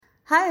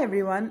Hi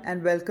everyone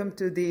and welcome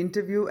to the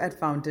interview at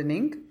Fountain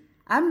Ink.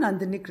 I'm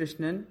Nandini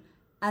Krishnan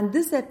and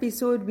this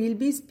episode we'll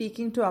be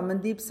speaking to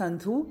Amandeep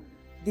Sandhu,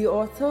 the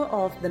author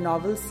of the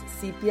novels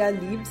Sepia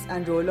Leaves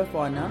and Roll of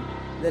Honor,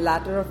 the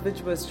latter of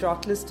which was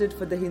shortlisted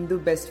for the Hindu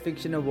Best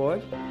Fiction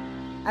Award,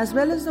 as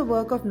well as the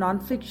work of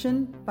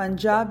non-fiction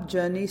Punjab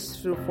Journeys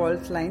Through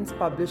Fault Lines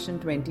published in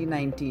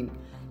 2019.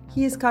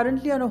 He is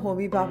currently on a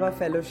Homi Bhabha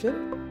Fellowship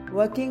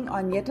working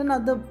on yet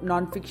another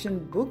non-fiction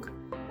book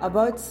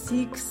about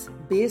Sikhs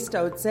based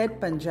outside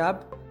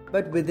Punjab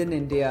but within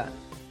India.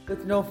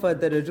 With no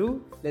further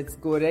ado, let's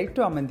go right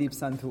to Amandeep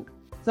Sandhu.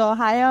 So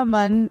hi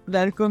Aman,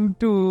 welcome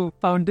to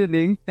Fountain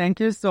Ink. Thank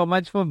you so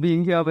much for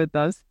being here with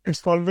us.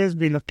 It's always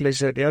been a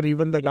pleasure. Yeah,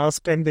 even the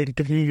last time the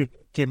interview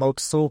came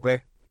out so well.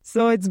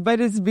 So it's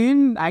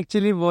been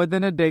actually more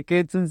than a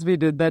decade since we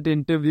did that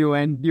interview,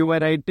 and you were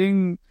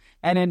writing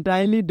an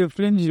entirely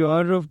different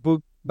genre of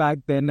book back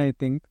then, I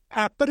think.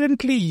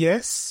 Apparently,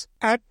 yes.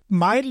 At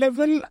my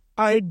level,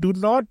 I do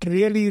not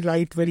really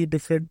write very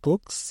different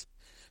books.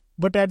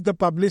 But at the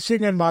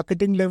publishing and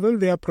marketing level,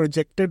 they are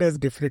projected as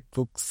different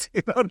books.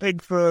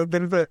 So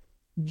there's a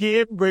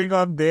game going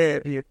on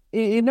there.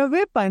 In a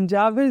way,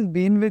 Punjab has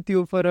been with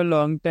you for a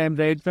long time,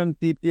 right? From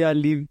Sepia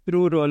Leaves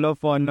through Roll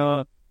of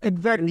Honor.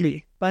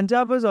 Exactly.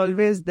 Punjab was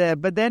always there.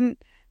 But then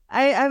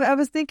I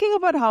was thinking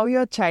about how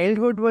your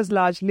childhood was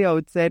largely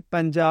outside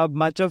Punjab.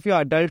 Much of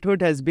your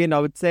adulthood has been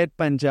outside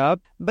Punjab.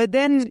 But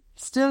then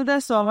still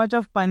there's so much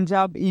of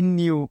Punjab in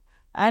you.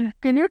 And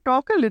can you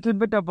talk a little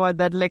bit about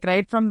that? Like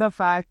right from the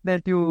fact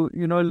that you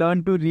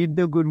learned to read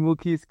the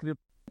Gurmukhi script.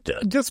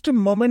 Just a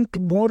moment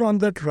more on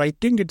that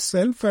writing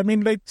itself. I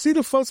mean,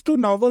 the first two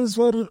novels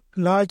were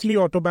largely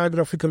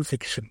autobiographical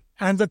fiction.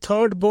 And the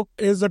third book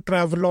is a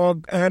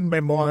travelogue and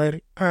memoir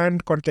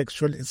and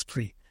contextual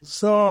history.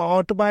 So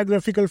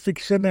autobiographical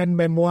fiction and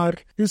memoir,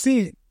 you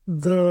see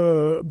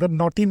the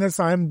naughtiness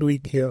I am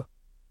doing here.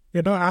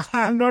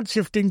 I'm not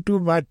shifting too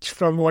much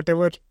from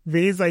whatever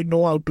ways I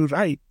know how to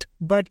write.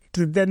 But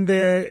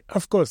then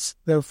of course,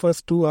 the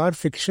first two are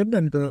fiction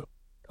and the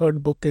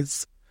third book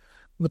is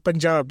the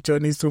Punjab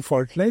Journeys Through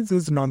Fault Lines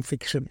is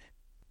non-fiction.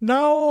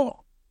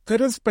 Now,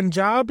 there is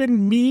Punjab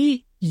in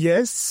me,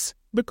 yes,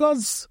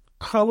 because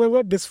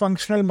however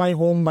dysfunctional my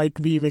home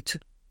might be, which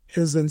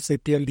is in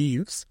Sepia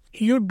Leaves,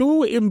 you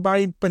do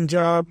imbibe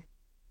Punjab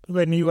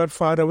when you are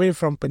far away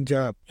from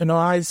Punjab.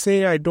 I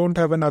say I don't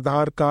have an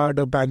Aadhaar card,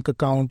 a bank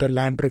account, a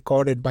land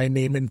recorded by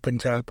name in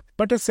Punjab.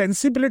 But a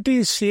sensibility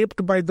is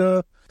shaped by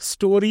the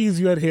stories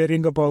you are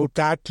hearing about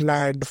that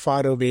land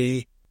far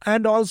away.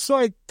 And also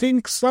I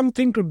think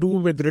something to do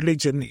with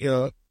religion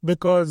here,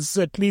 because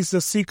at least the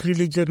Sikh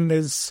religion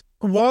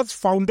was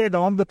founded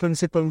on the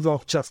principles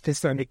of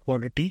justice and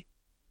equality.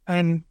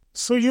 And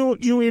so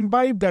you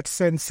imbibe that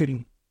sense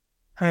in.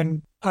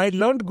 And I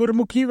learned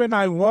Gurmukhi when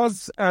I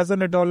was, as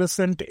an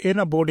adolescent, in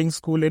a boarding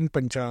school in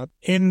Punjab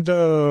in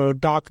the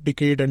dark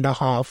decade and a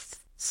half.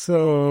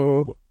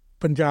 So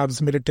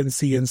Punjab's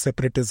militancy and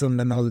separatism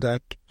and all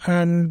that.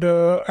 And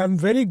I'm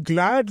very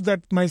glad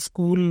that my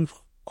school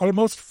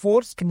almost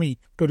forced me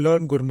to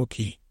learn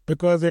Gurmukhi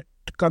because it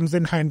comes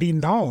in handy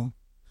now.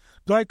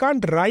 Though I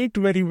can't write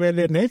very well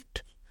in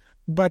it,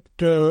 but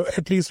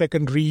at least I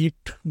can read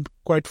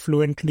quite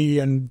fluently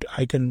and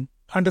I can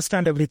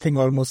understand everything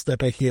almost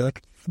that I hear,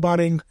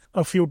 barring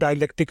a few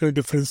dialectical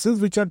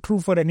differences which are true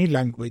for any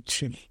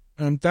language.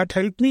 And that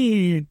helped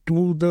me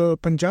do the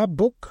Punjab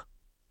book.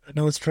 When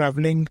I was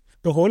traveling,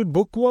 the whole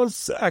book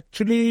was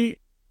actually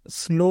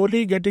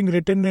slowly getting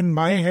written in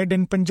my head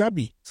in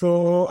Punjabi.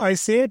 So I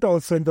say it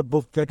also in the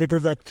book that it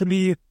is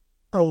actually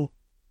a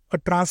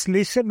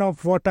translation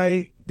of what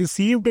I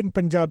received in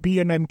Punjabi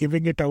and I'm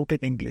giving it out in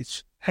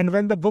English. And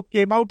when the book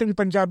came out in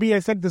Punjabi, I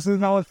said this is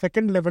now a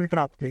second level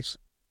translation.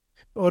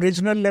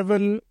 Original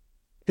level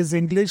is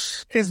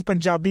English, is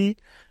Punjabi,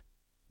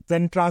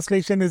 then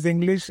translation is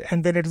English,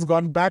 and then it's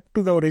gone back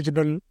to the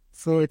original.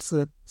 So it's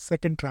a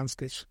second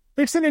translation.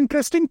 It's an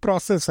interesting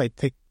process, I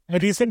think.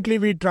 Recently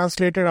we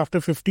translated, after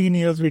 15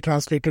 years, we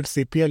translated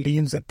Sepia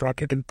Leaves and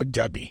brought it in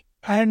Punjabi.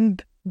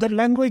 And the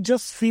language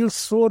just feels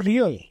so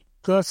real.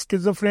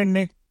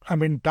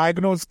 The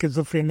diagnosed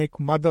schizophrenic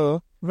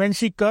mother, when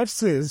she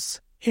curses,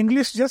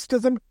 English just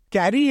doesn't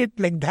carry it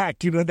like that,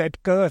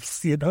 that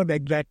curse,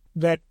 like that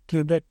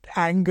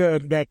anger,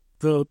 that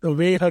the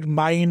way her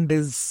mind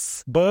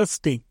is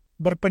bursting.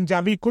 But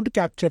Punjabi could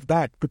capture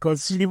that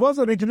because she was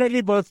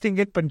originally bursting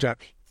in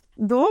Punjabi.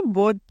 Though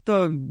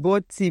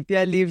both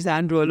Sepia Leaves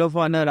and Roll of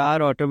Honor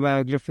are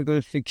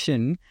autobiographical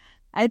fiction,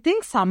 I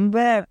think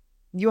somewhere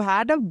you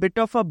had a bit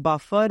of a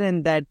buffer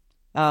in that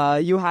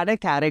you had a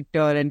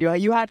character and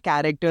you had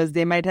characters.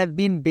 They might have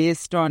been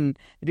based on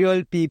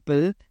real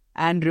people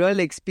and real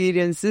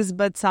experiences,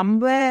 but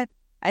somewhere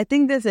I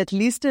think there's at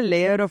least a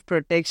layer of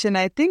protection.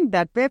 I think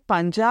that way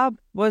Punjab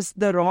was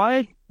the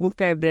raw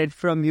book I've read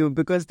from you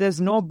because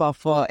there's no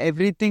buffer.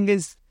 Everything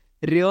is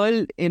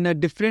real in a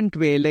different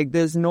way. Like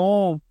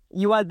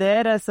you are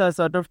there as a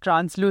sort of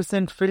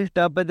translucent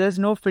filter, but there's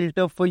no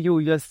filter for you.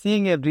 You're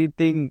seeing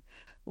everything.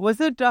 Was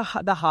it the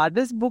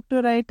hardest book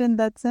to write in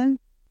that sense?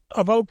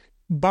 About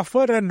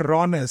buffer and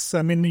rawness.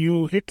 I mean,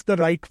 you hit the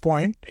right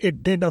point.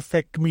 It did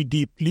affect me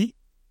deeply.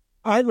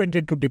 I went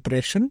into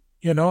depression,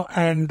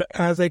 and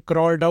as I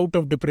crawled out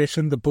of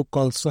depression, the book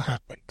also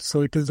happened.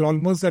 So it is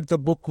almost that the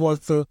book was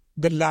the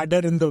ladder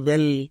in the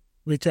well,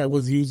 which I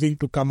was using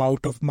to come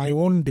out of my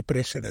own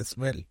depression as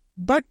well.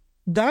 But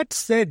that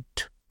said,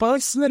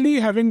 personally,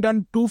 having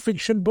done 2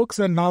 fiction books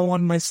and now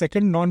on my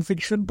second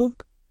non-fiction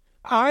book,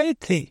 I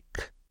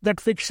think that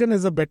fiction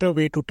is a better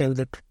way to tell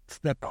the truth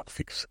than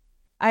non-fiction.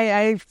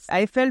 I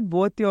felt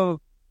both your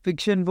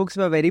fiction books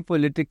were very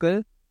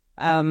political,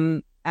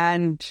 and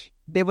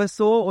they were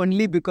so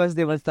only because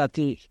they were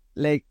subtle.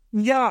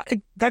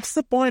 That's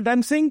the point.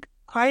 I'm saying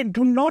I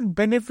do not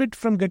benefit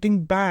from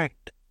getting banned.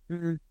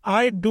 Mm-hmm.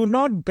 I do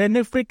not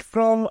benefit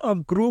from a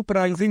group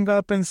rising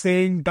up and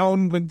saying,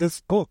 down with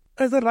this book.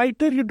 As a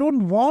writer, you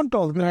don't want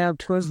all that. Yeah, of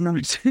course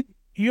not.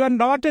 You are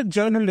not a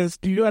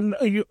journalist. I'm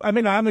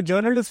a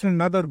journalist in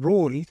another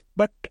role,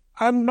 but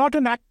I'm not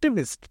an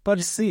activist per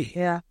se.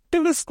 Yeah.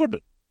 Activists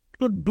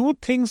could do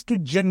things to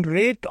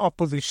generate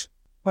opposition.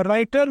 A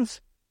writer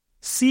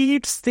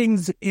seeds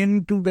things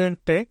into their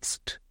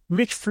text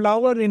which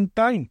flower in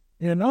time.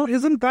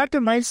 Isn't that a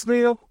nice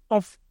way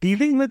of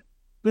dealing with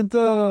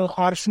the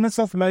harshness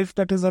of life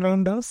that is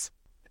around us?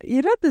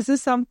 This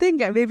is something,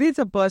 maybe it's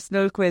a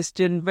personal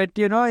question, but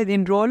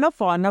in Roll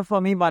of Honor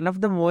for me, one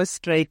of the most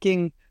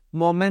striking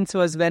moments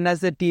was when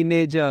as a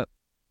teenager,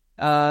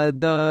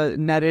 the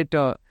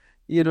narrator,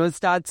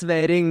 starts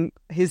wearing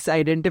his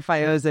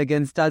identifiers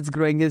again, starts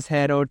growing his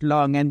hair out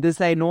long. And this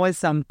I know is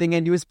something,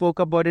 and you spoke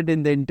about it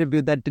in the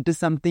interview, that it is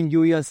something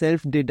you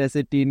yourself did as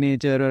a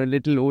teenager or a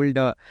little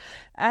older.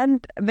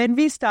 And when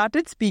we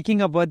started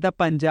speaking about the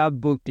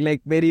Punjab book,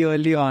 very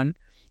early on,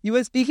 you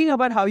were speaking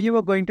about how you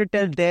were going to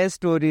tell their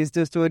stories,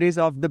 the stories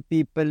of the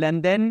people.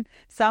 And then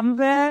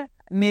somewhere,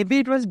 maybe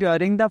it was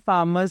during the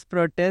farmers'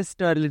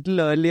 protest or a little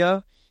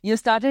earlier, you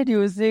started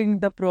using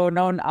the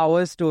pronoun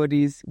our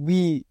stories,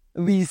 we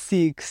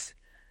Sikhs.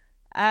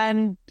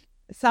 And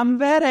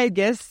somewhere, I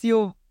guess,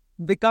 you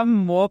become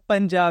more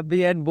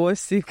Punjabi and more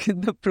Sikh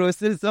in the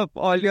process of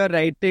all your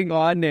writing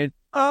on it.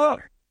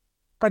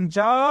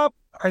 Punjab,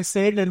 I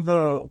said in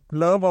the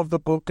blurb of the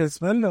book as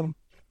well,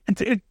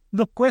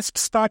 the quest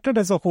started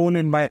as a hole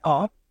in my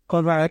heart,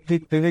 because I had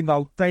been living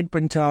outside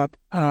Punjab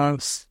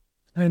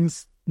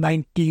since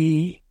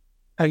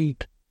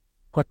 98,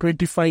 for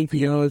 25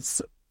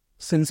 years,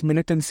 since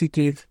militancy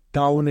came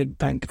down in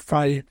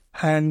 95.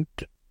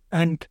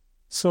 And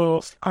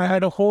so I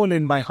had a hole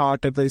in my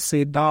heart, as I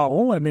say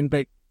now. I mean,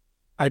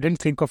 I didn't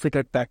think of it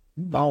at that.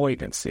 Now I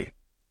can say.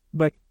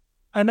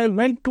 And I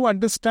went to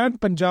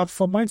understand Punjab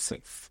for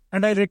myself.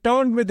 And I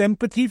returned with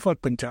empathy for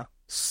Punjab.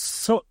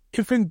 So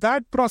if in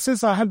that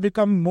process I have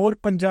become more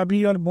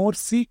Punjabi or more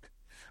Sikh,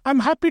 I'm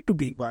happy to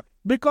be one.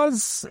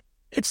 Because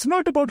it's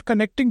not about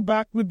connecting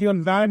back with your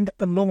land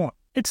alone.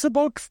 It's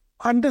about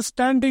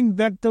understanding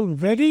that the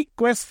very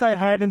quest I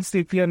had in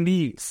Sepia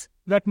Leaves,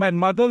 that my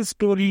mother's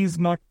story is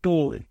not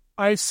told.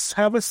 I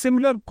have a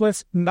similar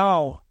quest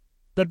now,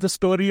 that the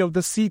story of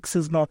the Sikhs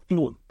is not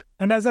told.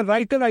 And as a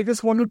writer, I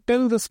just want to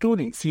tell the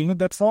stories.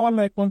 That's all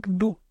I want to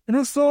do.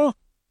 So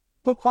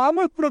the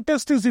farmer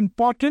protest is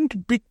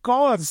important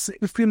because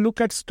if you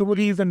look at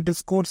stories and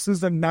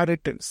discourses and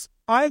narratives,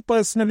 I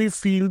personally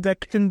feel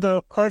that in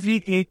the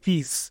early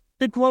 80s,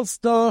 it was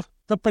the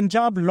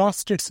Punjab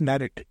lost its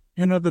narrative.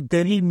 The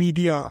Delhi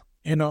media,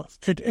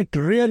 it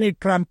really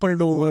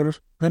trampled over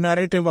the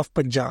narrative of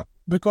Punjab.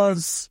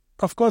 Because,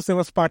 of course, there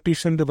was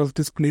partition, there was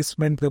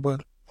displacement, there were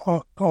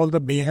all the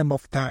mayhem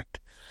of that.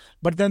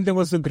 But then there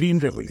was the Green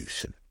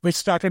Revolution, which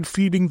started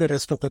feeding the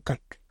rest of the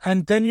country.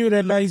 And then you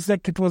realize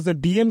that it was the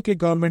DMK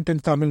government in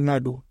Tamil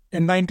Nadu.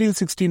 In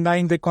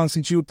 1969, they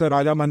constitute the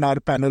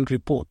Rajamanar Panel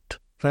Report,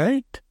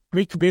 right?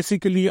 Which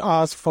basically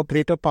asked for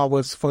greater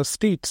powers for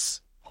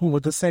states over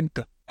the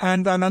center.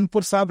 And the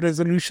Anandpur Sahib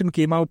resolution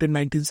came out in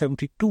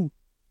 1972,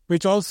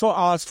 which also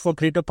asked for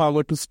greater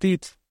power to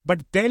states.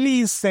 But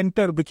Delhi's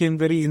center became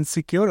very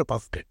insecure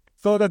about it.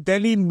 So the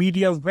Delhi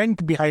media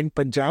went behind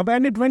Punjab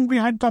and it went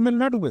behind Tamil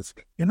Nadu as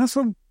well.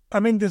 So,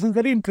 this is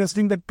very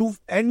interesting that two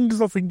ends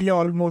of India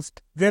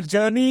almost, their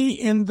journey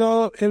in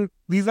the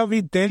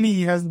vis-a-vis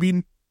Delhi has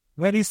been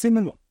very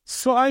similar.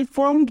 So I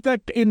found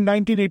that in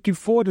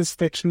 1984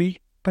 especially,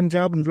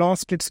 Punjab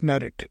lost its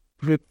narrative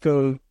with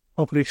the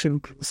Operation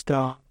Blue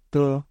Star,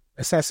 the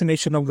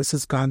assassination of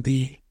Mrs.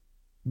 Gandhi,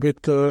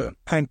 with the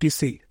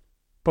anti-Sikh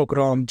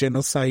pogrom,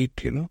 genocide,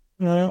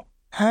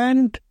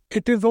 And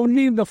it is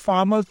only in the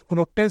farmers'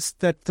 protest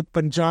that the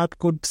Punjab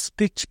could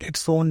stitch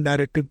its own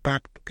narrative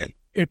back together.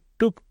 It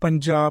took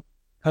Punjab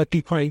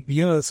 35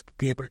 years to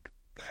be able to do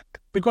that.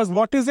 Because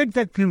what is it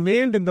that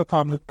prevailed in the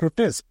farmers'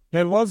 protest?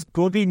 There was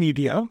Godi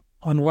media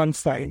on one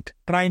side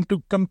trying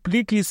to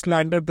completely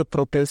slander the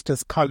protest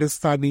as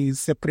Khalistanis,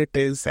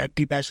 separatists,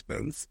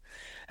 anti-nationals.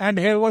 And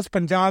here was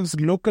Punjab's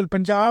local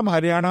Punjab,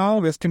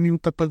 Haryana, Western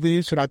Uttar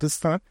Pradesh,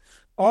 Rajasthan,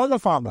 all the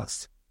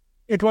farmers.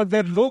 It was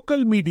their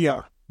local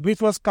media which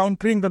was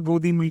countering the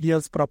Godi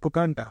media's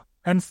propaganda.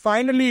 And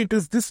finally, it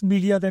is this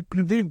media that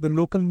prevailed, the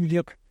local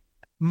media.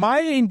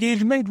 my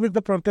engagement with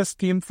the protest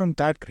came from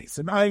that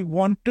reason. I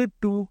wanted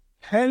to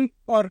help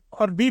or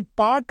be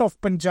part of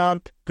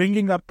Punjab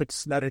bringing up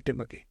its narrative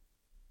again.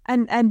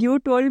 And you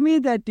told me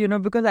that,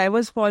 because I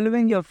was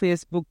following your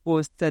Facebook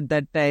posts at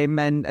that time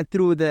and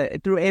through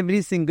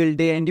every single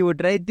day, and you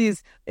would write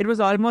these, it was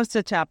almost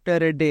a chapter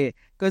a day,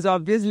 because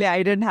obviously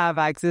I didn't have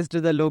access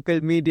to the local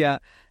media.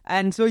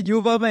 And so you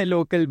were my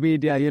local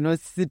media,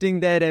 sitting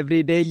there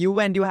every day. You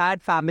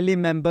had family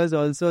members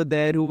also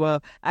there who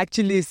were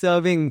actually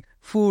serving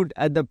food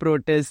at the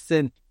protests.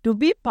 And to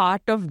be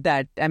part of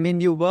that, I mean,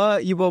 you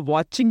were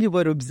watching, you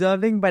were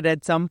observing, but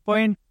at some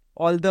point,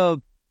 all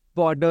the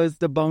borders,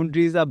 the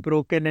boundaries are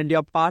broken, and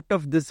you're part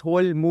of this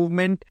whole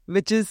movement,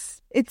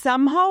 it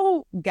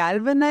somehow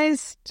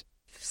galvanized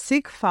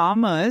Sikh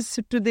farmers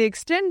to the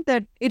extent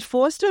that it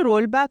forced a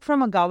rollback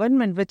from a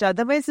government which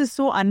otherwise is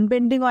so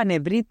unbending on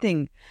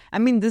everything. I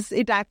mean,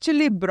 it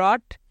actually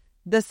brought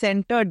the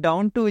center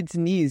down to its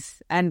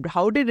knees. And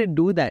how did it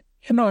do that?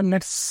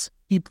 Let's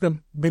keep the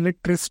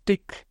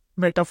militaristic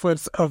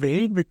metaphors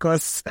away,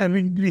 because,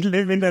 we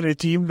live in a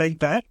regime like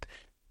that.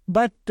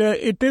 But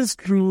it is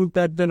true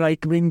that the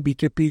right-wing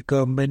BJP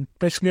government,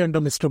 especially under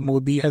Mr.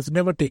 Modi, has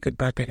never taken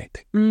back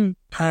anything.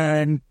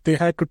 And they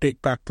had to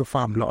take back the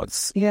farm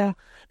laws. Yeah.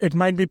 It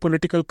might be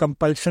political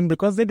compulsion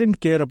because they didn't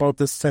care about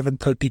the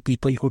 730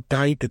 people who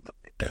died in the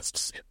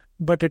protests.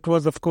 But it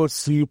was, of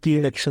course, UP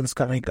elections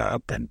coming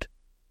up, and,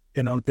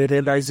 they're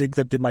realizing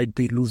that they might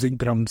be losing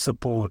ground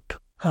support.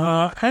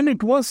 And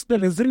it was the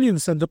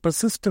resilience and the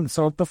persistence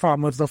of the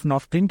farmers of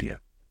North India,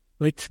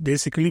 which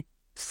basically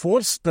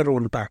forced the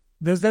rollback.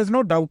 There's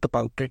no doubt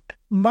about it.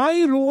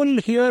 My role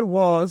here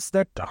was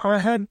that I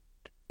had,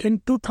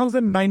 in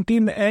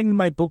 2019, and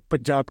my book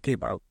Punjab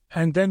came out.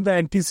 And then the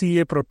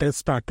anti-CA protest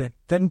started.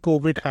 Then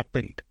COVID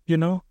happened,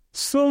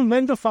 So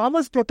when the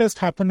farmers' protest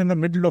happened in the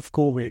middle of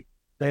COVID,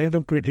 the end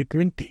of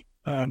 2020,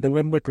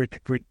 November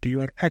 2020,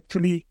 or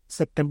actually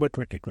September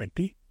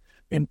 2020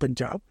 in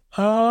Punjab,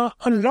 a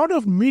lot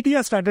of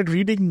media started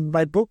reading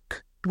my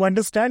book to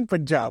understand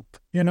Punjab,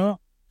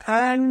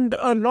 And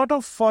a lot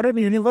of foreign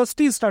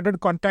universities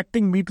started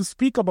contacting me to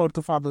speak about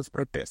the farmers'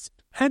 protest.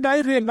 And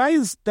I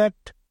realized that,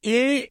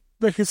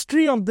 the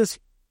history of this,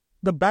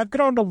 the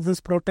background of this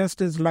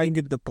protest is lying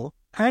in the book.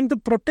 And the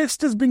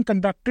protest is being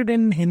conducted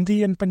in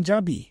Hindi and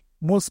Punjabi,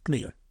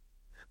 mostly.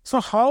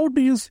 So how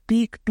do you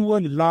speak to a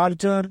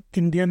larger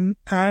Indian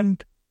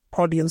and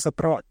audience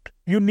abroad?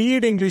 You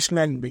need English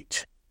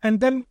language. And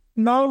then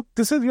now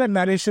this is where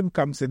narration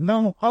comes in.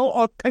 Now, how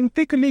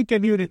authentically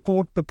can you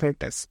report the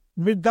protest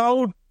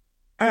without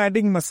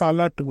adding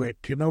masala to it,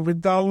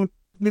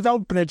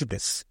 without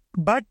prejudice,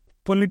 but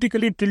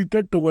politically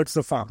tilted towards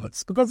the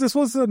farmers? Because this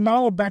was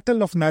now a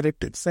battle of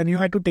narratives and you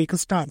had to take a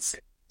stance.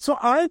 So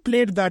I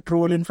played that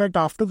role. In fact,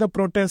 after the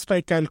protest,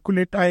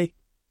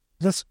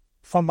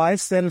 for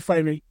myself,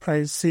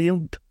 I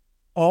saved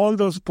all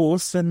those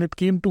posts and it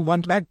came to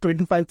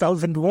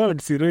 125,000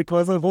 words. It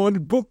was a whole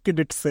book in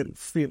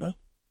itself,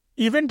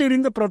 Even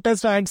during the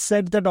protest, I had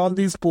said that all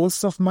these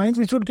posts of mine,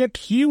 which would get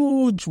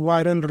huge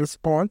viral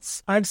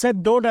response, I had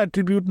said, don't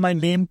attribute my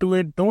name to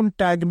it, don't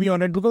tag me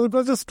on it, because it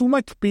was just too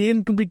much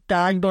pain to be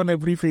tagged on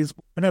every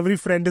Facebook when every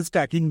friend is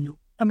tagging you.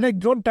 I'm like,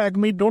 don't tag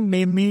me, don't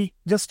name me,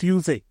 just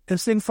use it.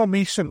 It's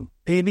information,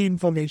 daily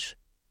information.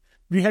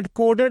 We had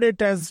coded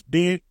it as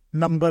day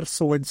number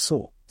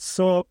so-and-so.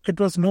 So it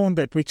was known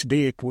that which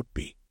day it would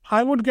be.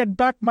 I would get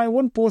back my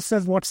own posts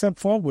as WhatsApp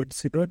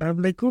forwards, and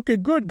I'm like, okay,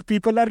 good,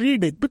 people are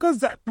reading.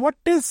 Because what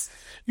is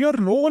your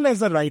role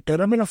as a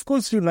writer? I mean, of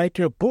course, you write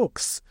your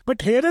books,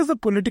 but here is a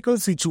political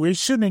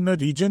situation in a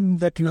region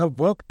that you have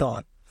worked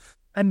on.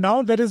 And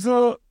now there is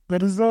a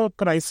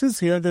crisis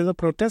here, there's a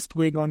protest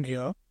going on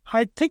here.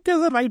 I think as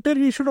a writer,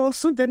 you should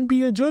also then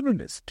be a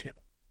journalist.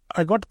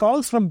 I got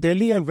calls from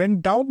Delhi, I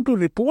went down to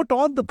report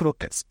on the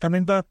protest. I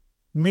mean, the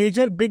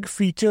major big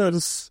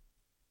features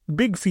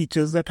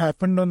that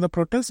happened on the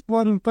protest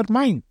were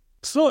mine.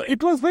 So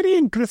it was very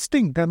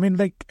interesting. I mean,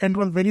 and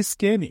was very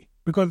scary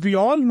because we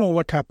all know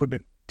what happened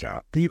in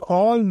Punjab. We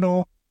all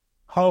know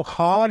how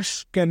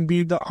harsh can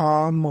be the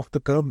arm of the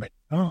government.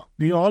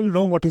 We all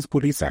know what is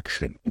police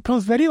action. It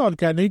was very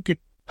organic.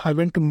 I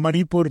went to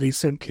Manipur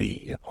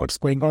recently. What's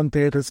going on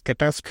there is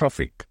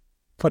catastrophic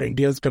for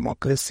India's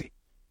democracy.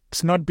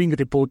 It's not being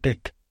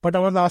reported. But I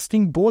was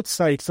asking both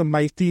sides, the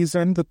Maitis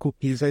and the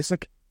Kukis. I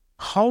said,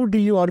 how do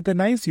you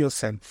organize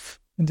yourself?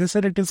 And they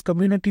said it is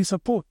community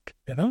support,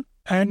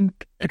 And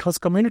it was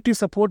community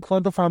support for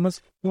the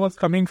farmers who was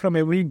coming from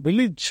every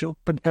village of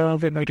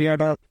Punjab and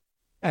Haryana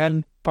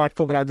and part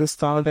of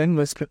Rajasthan and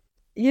West.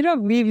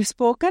 We've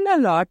spoken a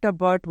lot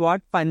about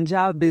what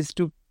Punjab is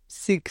to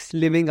Sikhs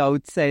living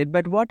outside,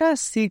 but what are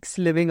Sikhs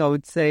living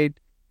outside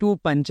to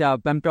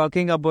Punjab? I'm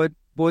talking about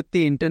both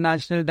the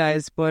international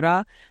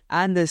diaspora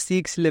and the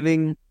Sikhs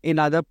living in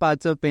other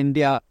parts of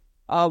India.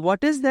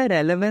 What is their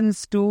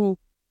relevance to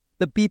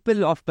the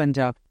people of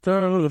Punjab?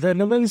 The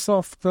relevance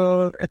of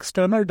the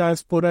external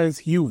diaspora is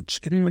huge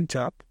in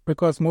Punjab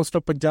because most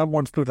of Punjab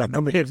wants to run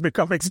away and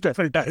become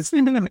external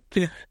diaspora.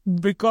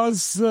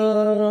 Because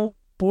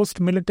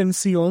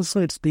post-militancy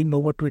also, it's been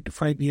over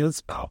 25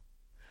 years now.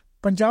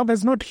 Punjab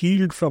has not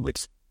healed from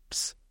its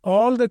wounds.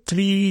 All the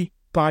three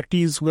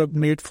parties who have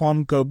made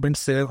formed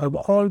governments there have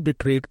all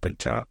betrayed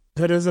Punjab.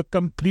 There is a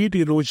complete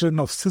erosion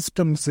of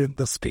systems in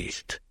the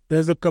state.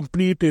 There's a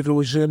complete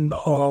erosion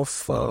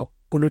of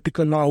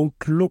political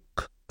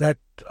outlook that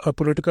a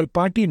political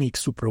party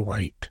needs to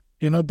provide.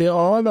 They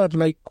all are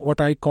like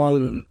what I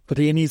call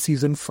rainy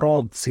season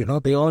frogs.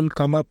 They all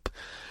come up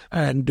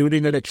and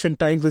during election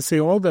time, they say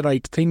all the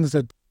right things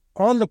at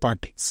all the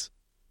parties.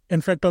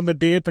 In fact, on the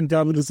day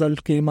Punjab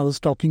result came, I was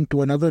talking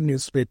to another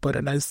newspaper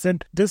and I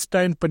said, this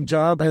time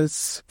Punjab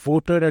has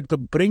voted at the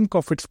brink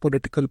of its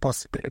political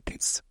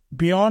possibilities.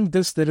 Beyond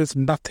this, there is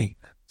nothing.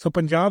 So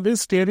Punjab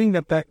is staring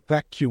at that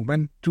vacuum.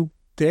 And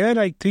there,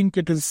 I think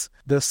it is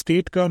the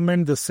state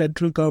government, the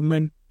central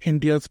government,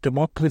 India's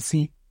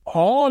democracy,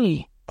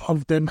 all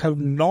of them have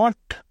not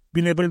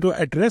been able to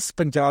address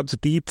Punjab's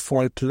deep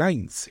fault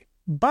lines.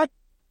 But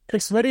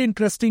it's very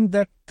interesting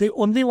that they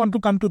only want to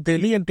come to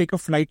Delhi and take a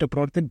flight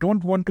abroad. They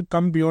don't want to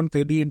come beyond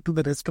Delhi into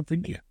the rest of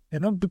India,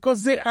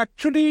 because they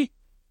actually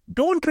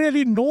don't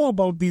really know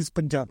about these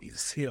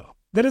Punjabis here.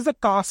 There is a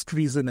caste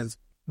reason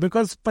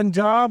because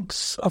Punjab,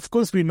 of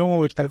course, we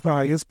know it has the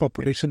highest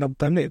population of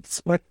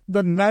Dalits, but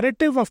the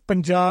narrative of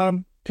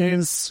Punjab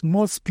is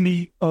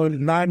mostly a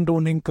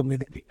landowning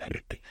community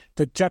narrative,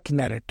 the Jat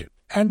narrative.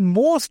 And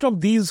most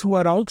of these who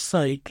are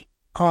outside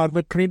are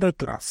the trader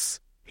class,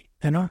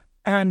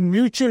 And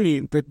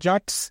mutually, the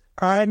Jats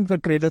and the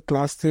trader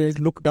class, they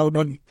look down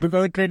on,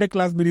 because the trader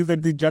class believes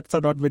that the Jats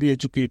are not very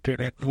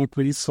educated and not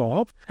very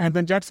soft. And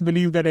the Jats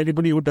believe that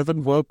anybody who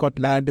doesn't work on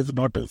land is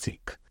not a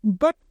Sikh.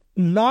 But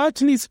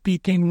largely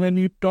speaking, when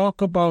you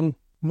talk about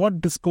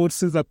what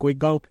discourses are going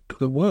out to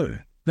the world,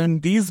 then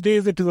these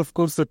days it is, of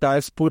course, the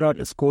diaspora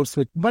discourse.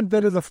 But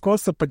there is, of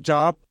course, the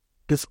Punjab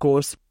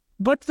discourse.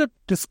 But the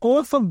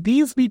discourse of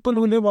these people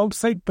who live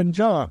outside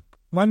Punjab,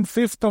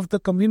 1/5 of the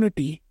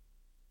community,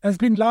 has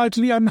been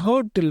largely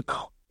unheard till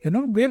now.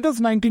 Where does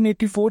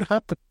 1984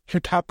 happen?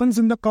 It happens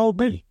in the cow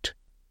belt.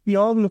 We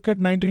all look at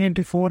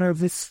 1984 as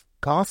this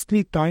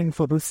ghastly time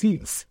for the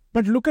Sikhs.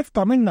 But look at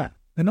Tamil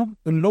Nadu.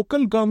 The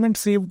local government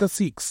saved the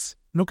Sikhs.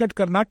 Look at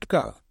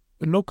Karnataka.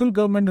 The local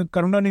government,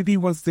 Karunanidhi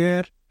was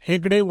there.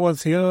 Hegde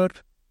was here.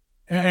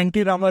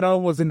 N.T.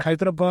 Ramarao was in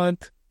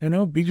Hyderabad.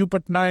 Biju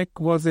Patnaik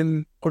was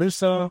in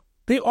Odisha.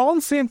 They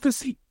all saved the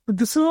Sikhs.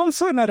 This is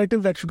also a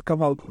narrative that should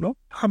come out.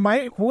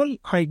 My whole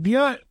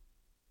idea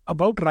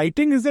about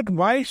writing is that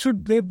why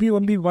should there be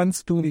only one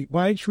story?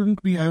 Why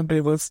shouldn't we have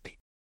diversity?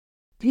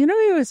 You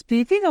were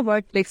speaking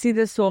about, there's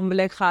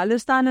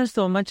Khalistan is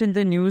so much in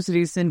the news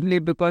recently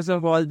because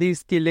of all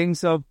these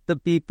killings of the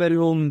people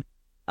whom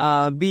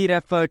we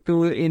refer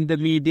to in the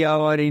media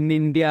or in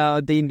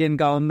India, the Indian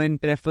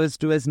government refers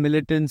to as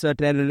militants or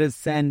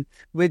terrorists, and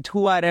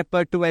who are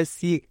referred to as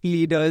Sikh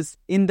leaders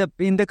in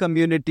the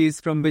communities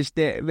from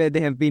where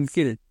they have been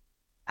killed.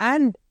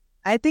 And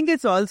I think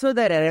it's also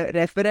the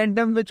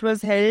referendum which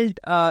was held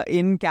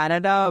in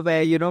Canada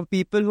where,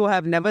 people who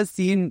have never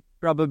seen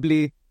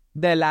probably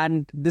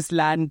this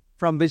land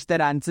from which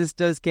their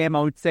ancestors came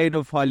outside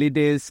of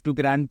holidays to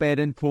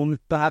grandparent homes,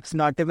 perhaps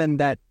not even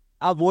that,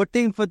 are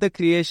voting for the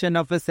creation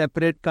of a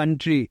separate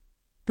country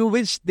to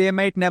which they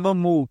might never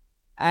move.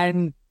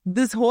 And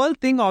this whole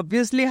thing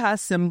obviously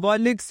has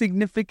symbolic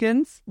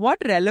significance. What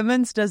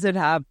relevance does it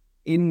have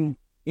in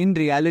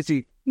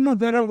reality? No,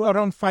 there are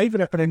around 5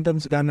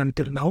 referendums done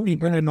until now,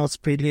 even in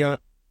Australia,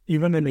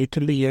 even in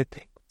Italy, I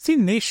think. See,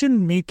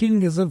 nation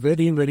making is a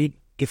very, very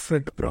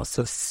different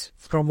process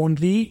from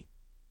only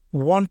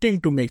wanting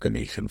to make a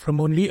nation,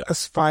 from only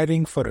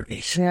aspiring for a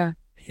nation.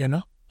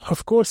 Yeah.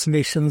 Of course,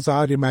 nations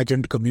are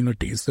imagined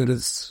communities. That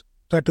is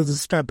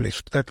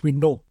established, that we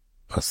know.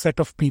 A set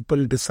of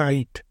people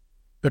decide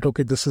that,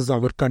 okay, this is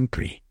our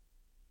country.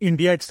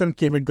 India itself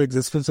came into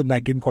existence in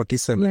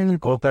 1947.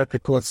 That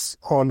it was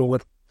all over.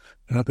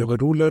 There were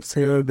rulers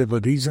here, there were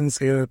regions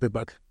here, there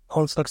were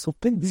all sorts of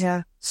things.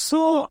 Yeah.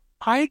 So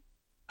I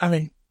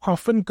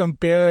often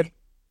compare,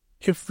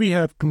 if we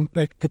have to,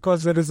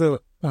 because there is a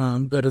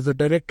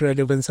direct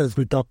relevance as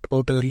we talked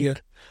about earlier.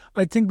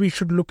 I think we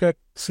should look at,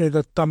 say,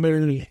 the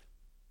Tamil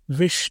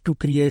wish to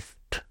create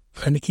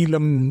an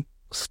Elam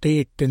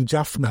state in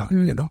Jaffna,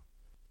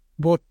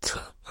 Both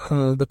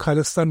the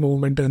Khalistan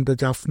movement and the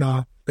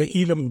Jaffna, the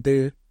Elam,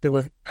 they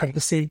were at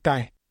the same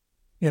time.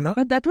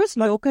 But that was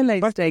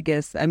localized, I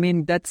guess.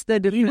 That's the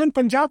difference. Even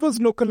Punjab was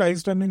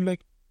localized. When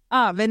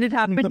it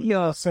happened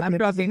here, I'm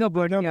talking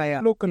about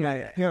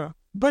localized. Yeah.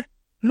 But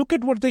look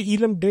at what the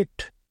Elam did.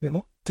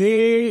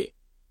 They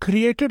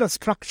created a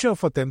structure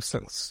for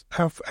themselves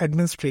of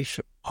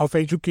administration, of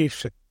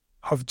education,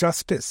 of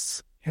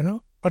justice.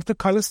 But the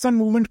Khalistan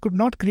movement could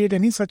not create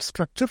any such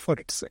structure for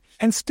itself.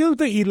 And still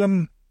the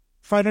Elam,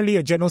 finally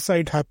a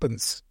genocide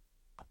happens.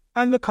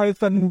 And the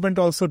Khalistan movement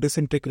also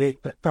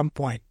disintegrates at some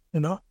point,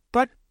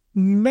 But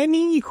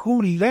many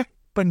who left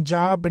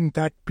Punjab in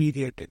that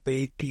period, in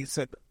the 80s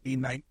and the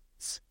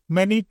 90s,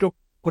 many took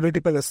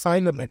political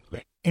asylum and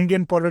went.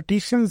 Indian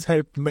politicians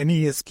helped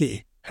many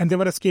escape. And they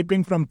were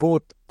escaping from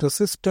both the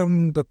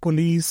system, the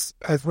police,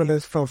 as well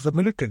as from the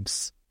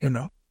militants,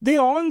 They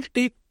all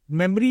take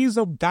memories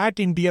of that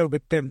India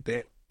with them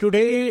there.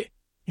 Today,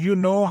 you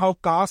know how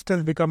caste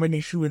has become an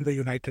issue in the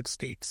United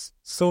States.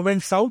 So when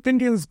South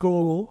Indians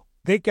go,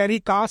 they carry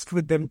caste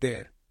with them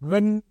there.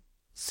 When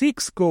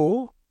Sikhs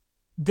go,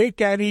 they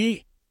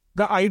carry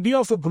the idea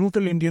of a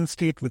brutal Indian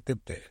state with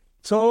them there.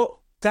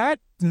 So that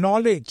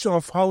knowledge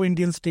of how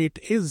Indian state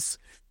is,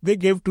 they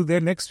give to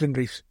their next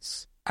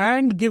generations.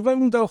 And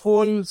given the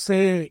whole,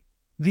 say,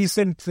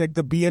 recent, like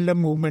the BLM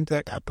movement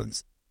that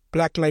happens,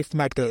 Black Lives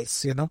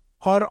Matters,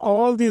 or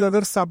all these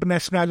other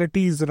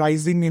sub-nationalities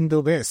rising in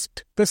the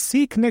West, the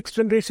Sikh next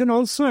generation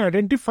also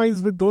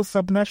identifies with those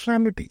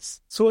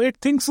sub-nationalities. So it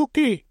thinks,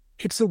 okay,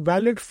 it's a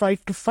valid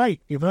fight to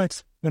fight.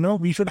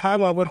 We should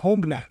have our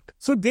homeland.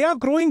 So they are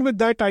growing with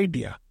that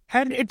idea.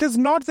 And it is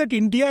not that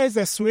India is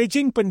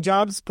assuaging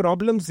Punjab's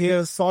problems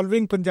here,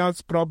 solving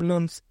Punjab's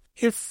problems.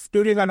 If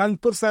during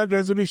Anandpur Sahib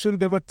resolution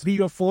there were 3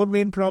 or 4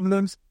 main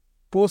problems,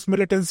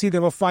 post-militancy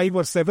there were 5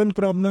 or 7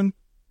 problems.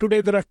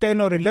 Today there are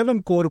 10 or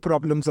 11 core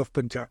problems of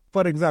Punjab.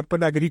 For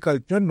example,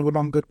 agriculture no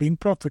longer being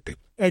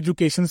profitable,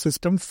 education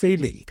system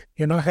failing,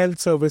 health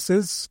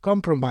services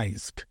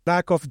compromised,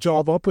 lack of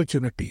job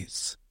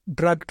opportunities,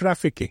 drug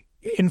trafficking,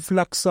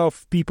 influx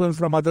of people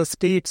from other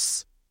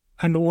states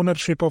and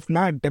ownership of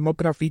land,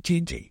 demography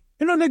changing.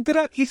 There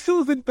are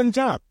issues in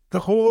Punjab. The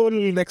whole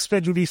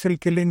extrajudicial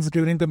killings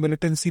during the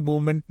militancy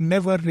movement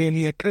never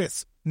really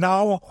addressed.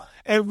 Now,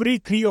 every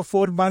 3 or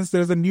 4 months,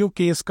 there's a new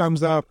case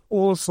comes up.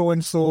 Oh,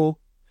 so-and-so,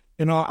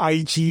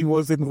 IG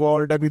was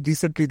involved.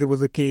 Recently there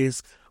was a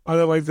case.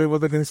 Otherwise, there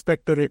was an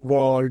inspector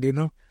involved,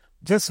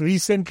 Just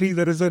recently,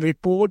 there is a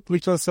report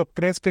which was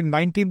suppressed in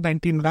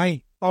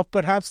 1999 of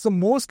perhaps the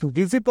most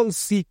visible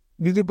Sikh,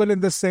 visible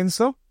in the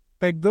sense of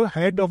like the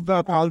head of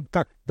the Akal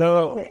Takht,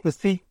 the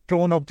Sikh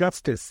throne of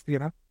justice,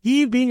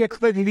 He being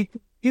explicitly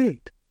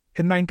killed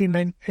in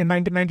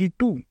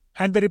 1992.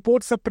 And the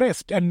report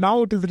suppressed, and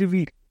now it is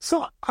revealed.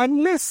 So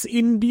unless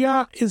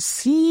India is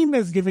seen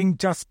as giving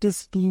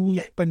justice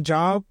to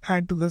Punjab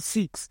and to the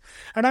Sikhs,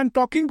 and I'm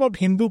talking about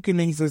Hindu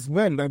killings as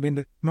well,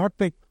 not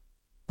like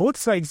both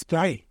sides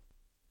die.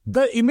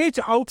 The image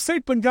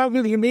outside Punjab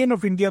will remain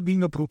of India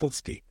being a brutal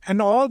state.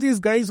 And all these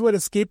guys who are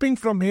escaping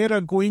from here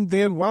are going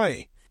there.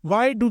 Why?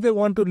 Why do they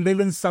want to live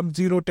in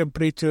sub-zero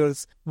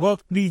temperatures, work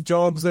 3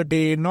 jobs a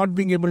day, not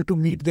being able to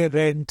meet their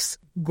rents,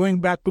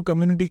 going back to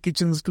community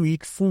kitchens to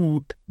eat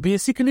food?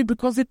 Basically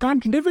because they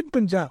can't live in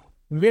Punjab,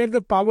 where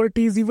the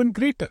poverty is even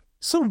greater.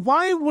 So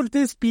why would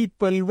these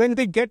people, when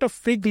they get a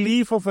fig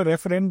leaf of a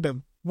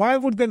referendum, why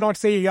would they not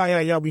say,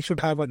 yeah, we should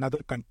have another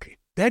country?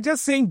 They're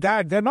just saying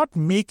that. They're not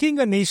making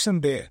a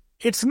nation there.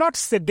 It's not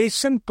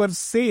sedition per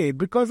se,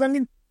 because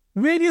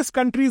various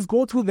countries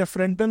go through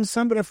referendums.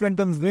 Some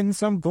referendums win,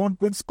 some don't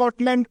win.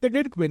 Scotland, they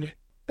didn't win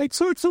it.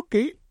 So it's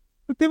okay.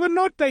 But they were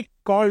not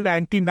called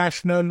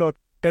anti-national or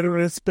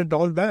terrorist and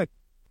all that.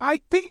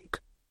 I think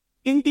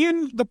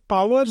the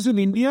powers in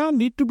India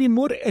need to be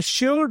more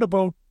assured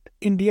about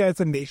India as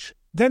a nation.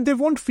 Then they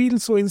won't feel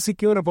so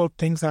insecure about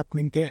things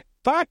happening there.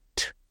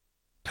 But,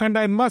 and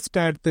I must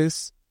add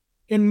this,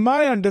 in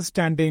my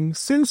understanding,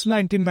 since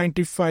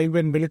 1995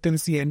 when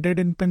militancy ended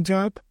in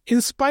Punjab, in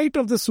spite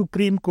of the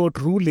Supreme Court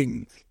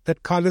ruling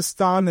that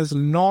Khalistan is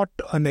not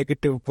a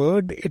negative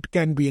word, it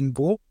can be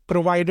invoked,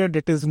 provided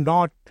it is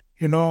not,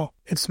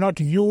 it's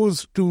not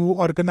used to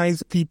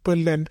organize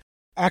people and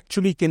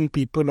actually kill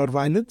people or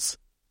violence.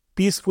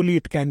 Peacefully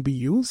it can be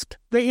used.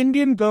 The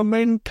Indian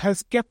government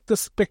has kept the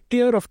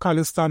spectre of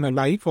Khalistan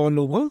alive all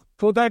over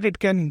so that it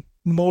can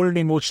mold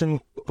emotion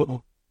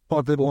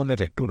for their own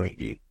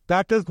electorate.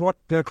 That is what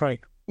they're trying.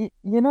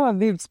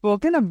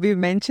 We've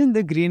mentioned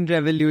the Green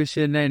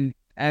Revolution and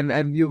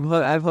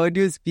I've heard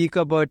you speak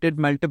about it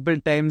multiple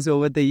times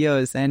over the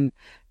years, and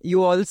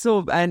you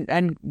also,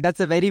 and that's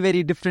a very,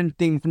 very different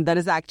thing that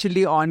is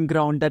actually on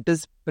ground, that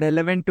is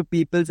relevant to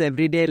people's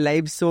everyday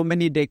lives so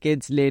many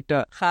decades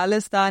later.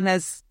 Khalistan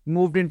has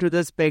moved into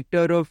the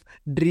spectre of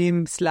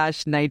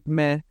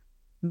dream/nightmare.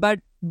 But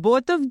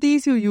both of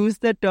these, you use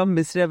the term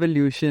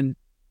misrevolution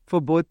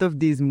for both of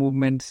these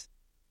movements.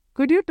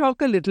 Could you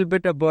talk a little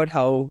bit about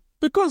how?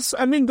 Because,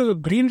 the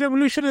Green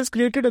Revolution has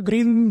created a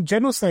green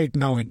genocide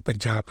now in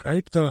Punjab,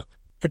 right?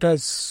 It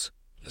has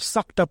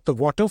sucked up the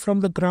water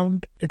from the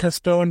ground. It has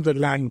turned the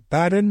land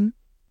barren.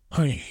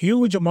 A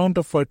huge amount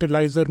of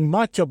fertilizer,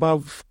 much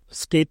above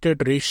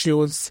stated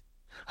ratios,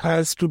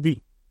 has to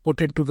be put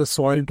into the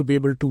soil to be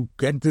able to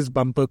get these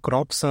bumper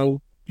crops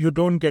out. You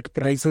don't get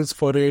prices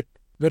for it.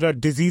 There are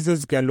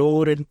diseases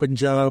galore in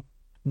Punjab.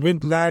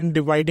 With land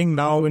dividing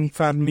now in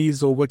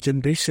families over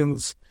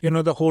generations,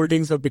 the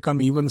holdings have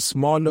become even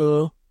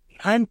smaller.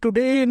 And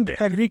today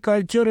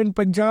agriculture in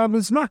Punjab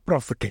is not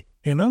profiting,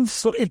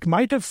 So it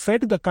might have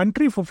fed the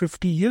country for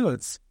 50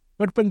 years.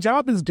 But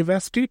Punjab is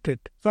devastated.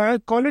 So I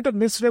call it a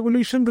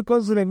misrevolution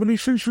because the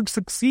revolution should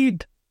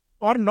succeed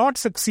or not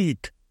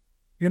succeed.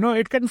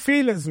 It can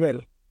fail as well.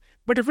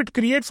 But if it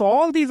creates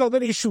all these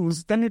other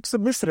issues, then it's a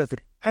misrevolution.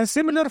 And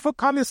similar for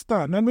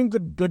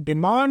Khalistan. The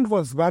demand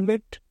was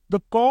valid. The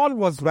call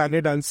was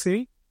valid, I'll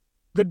say.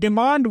 The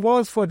demand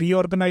was for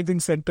reorganizing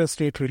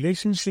center-state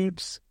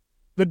relationships.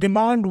 The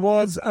demand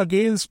was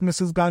against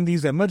Mrs.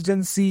 Gandhi's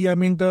emergency. I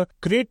mean, the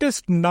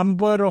greatest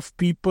number of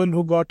people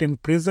who got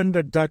imprisoned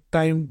at that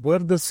time were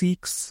the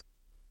Sikhs.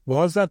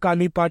 Was the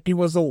Akali Party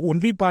was the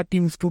only party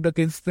who stood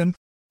against them.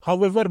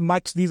 However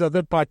much these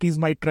other parties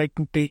might try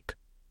to take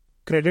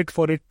credit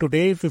for it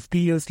today, 50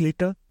 years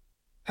later.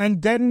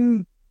 And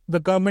then the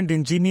government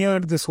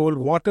engineered this whole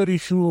water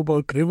issue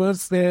about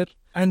rivers there.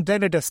 And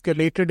then it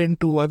escalated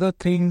into other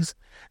things.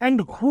 And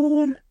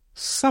who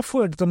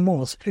suffered the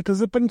most? It was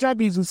the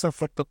Punjabis who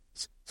suffered the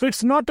most. So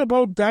it's not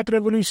about that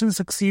revolution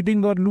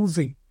succeeding or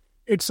losing.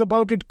 It's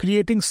about it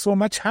creating so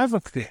much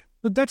havoc there.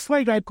 So that's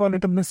why I call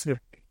it a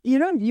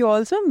misrepresentation. You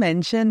also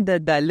mentioned the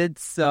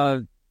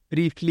Dalits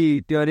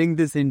briefly during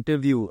this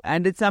interview.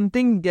 And it's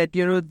something that,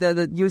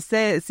 you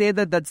say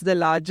that that's the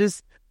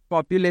largest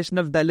population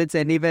of Dalits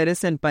anywhere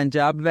is in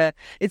Punjab, where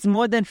it's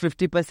more than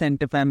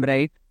 50%, if I'm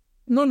right.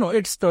 No,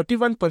 it's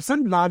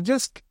 31%,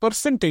 largest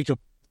percentage of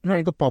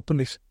the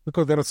population.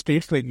 Because there are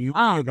states like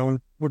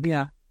would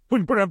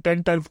have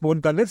 10 times more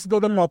Dalits, though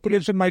the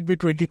population might be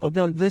 20.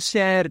 The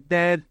share,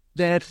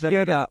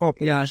 share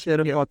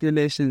of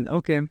population.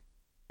 Okay.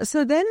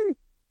 So then,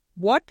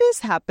 what is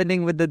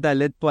happening with the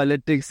Dalit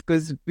politics?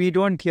 Because we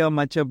don't hear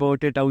much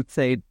about it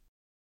outside.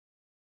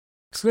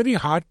 It's very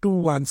hard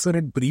to answer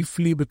it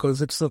briefly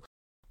because it's a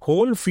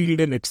whole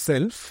field in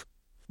itself.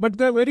 But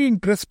the very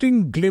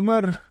interesting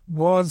glimmer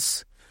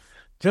was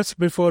just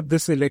before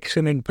this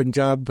election in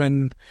Punjab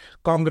when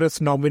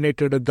Congress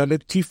nominated a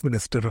Dalit Chief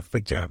Minister of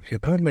Punjab,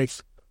 like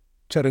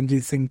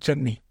Charanjit Singh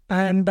Channi.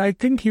 And I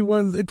think it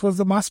was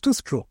a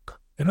masterstroke.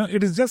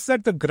 It is just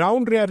that the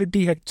ground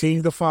reality had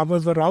changed. The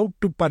farmers were out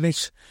to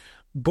punish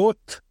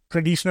both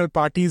traditional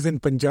parties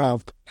in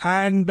Punjab.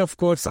 And of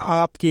course,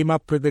 AAP came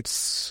up with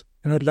its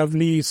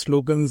lovely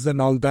slogans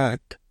and all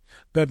that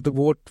the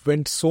vote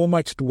went so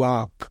much to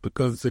AAP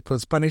because it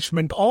was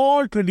punishment.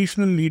 All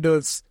traditional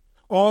leaders,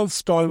 all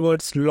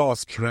stalwarts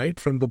lost, right?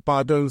 From the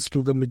Padals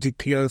to the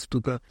Majithiyas to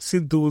the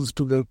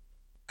Siddhus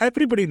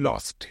everybody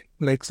lost.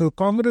 So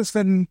Congress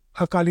and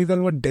Akali Dal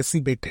were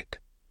decimated.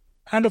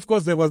 And of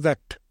course, there was that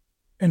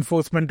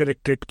Enforcement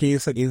Directorate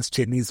case against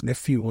Cheney's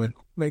nephew.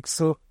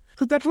 So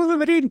that was a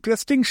very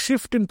interesting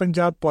shift in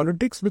Punjab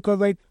politics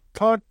because I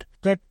thought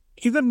that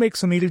either make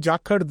Sunil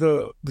Jakhar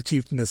the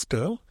chief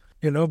minister,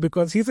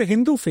 because he's a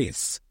Hindu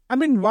face. I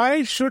mean,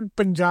 why should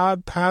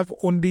Punjab have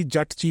only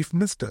Jat chief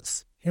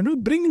ministers?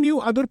 Bring new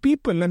other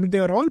people. I mean, they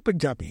are all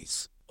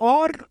Punjabis.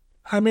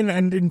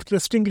 And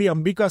interestingly,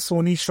 Ambika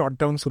Soni shot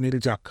down Sunil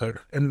Jakhar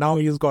and now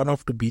he's gone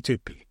off to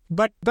BJP.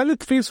 But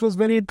Dalit face was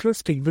very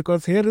interesting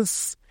because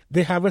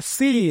they have a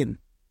say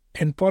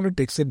in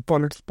politics, in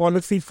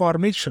policy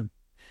formation,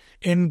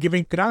 in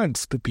giving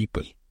grants to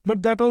people.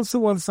 But that also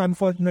was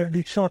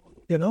unfortunately shot,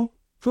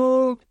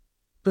 So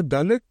the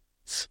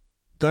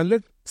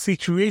Dalit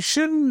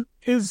situation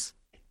is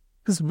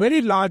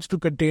very large to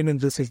contain in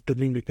this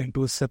interview. We can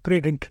do a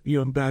separate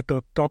interview on that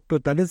or talk to a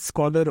Dalit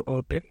scholar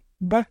about it.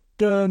 But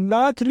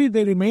largely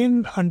they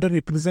remain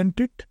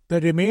underrepresented, they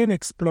remain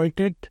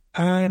exploited,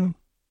 and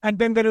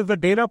then there is the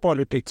Dera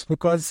politics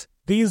because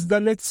these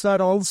Dalits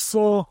are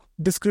also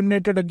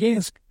discriminated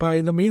against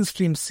by the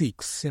mainstream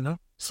Sikhs,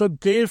 So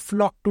they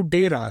flock to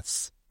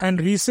Deras.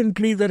 And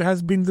recently there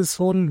has been this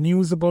whole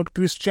news about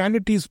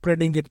Christianity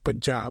spreading in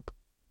Punjab,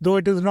 though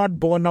it is not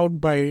borne out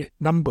by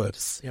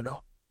numbers,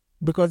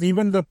 Because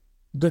even the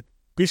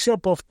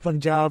Bishop of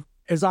Punjab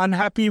is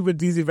unhappy with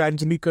these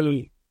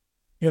evangelical,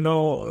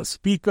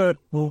 speakers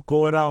who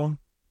go around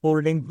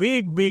holding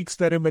big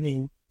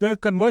ceremony. The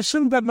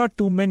conversions are not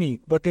too many,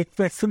 but it's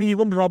actually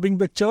even robbing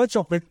the church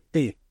of its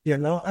faith,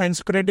 and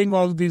spreading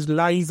all these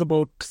lies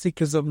about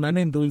Sikhism and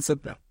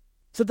Hinduism.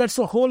 So that's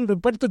a whole,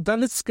 but the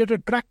Dalits get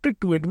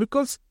attracted to it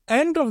because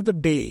end of the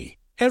day,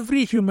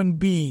 every human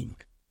being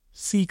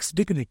seeks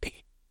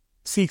dignity,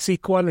 seeks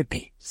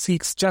equality,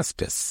 seeks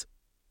justice.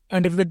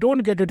 And if they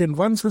don't get it in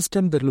one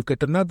system, they look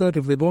at another.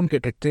 If they don't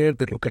get it there,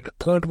 they look at a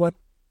third one.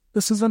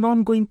 This is an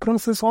ongoing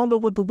process all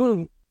over the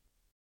world.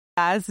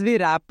 As we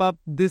wrap up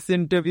this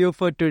interview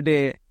for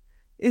today,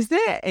 is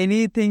there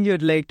anything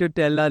you'd like to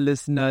tell our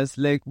listeners?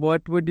 Like,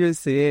 what would you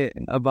say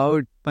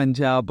about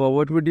Punjab or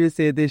what would you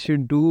say they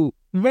should do?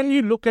 When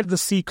you look at the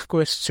Sikh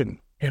question,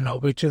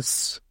 which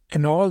is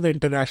in all the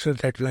international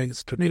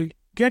headlines today,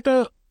 get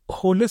a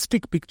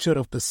holistic picture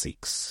of the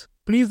Sikhs.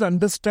 Please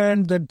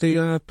understand that they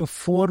are the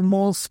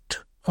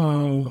foremost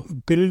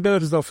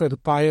builders of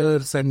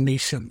empires and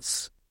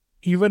nations.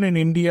 Even in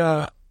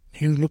India,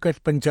 you look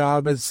at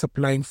Punjab as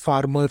supplying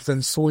farmers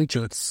and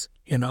soldiers,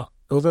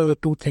 Those are the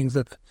two things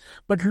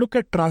But look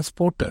at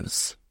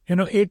transporters.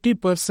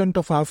 80%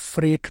 of our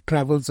freight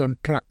travels on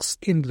trucks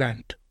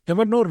inland. There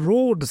were no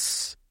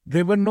roads.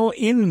 There were no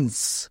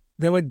inns.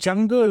 There were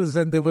jungles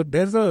and there were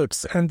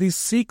deserts. And these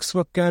Sikhs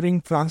were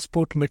carrying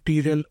transport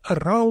material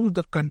around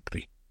the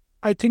country.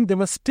 I think they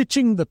were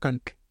stitching the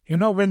country.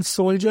 When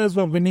soldiers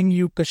were winning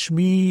you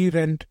Kashmir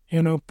and,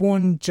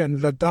 Poonch and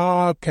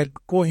Ladakh and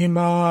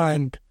Kohima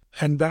and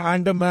and the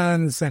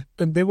Andamans,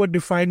 and they were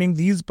defining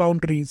these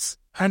boundaries.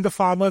 And the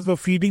farmers were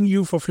feeding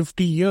you for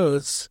 50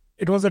 years.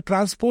 It was the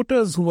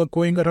transporters who were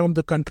going around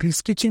the country,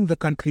 stitching the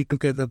country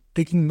together,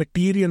 taking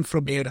material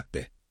from here and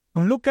there.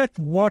 Now look at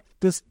what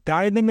this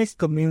dynamic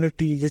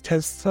community, which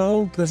has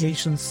served the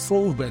nation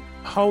so well,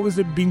 how is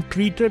it being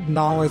treated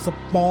now as a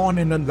pawn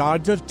in a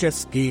larger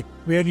chess game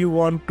where you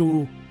want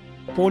to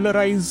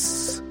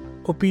polarize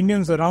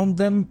opinions around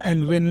them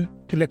and win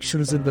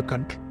elections in the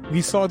country.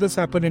 We saw this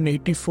happen in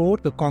 84.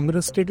 The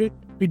Congress did it.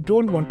 We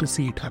don't want to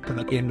see it happen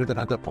again with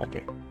another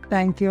party.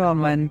 Thank you,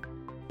 Aman.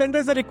 Then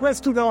there's a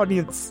request to the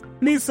audience.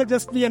 Please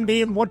suggest me a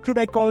name. What should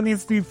I call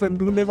these people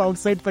who live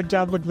outside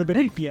Punjab but live in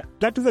India?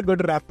 That is a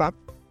good wrap-up.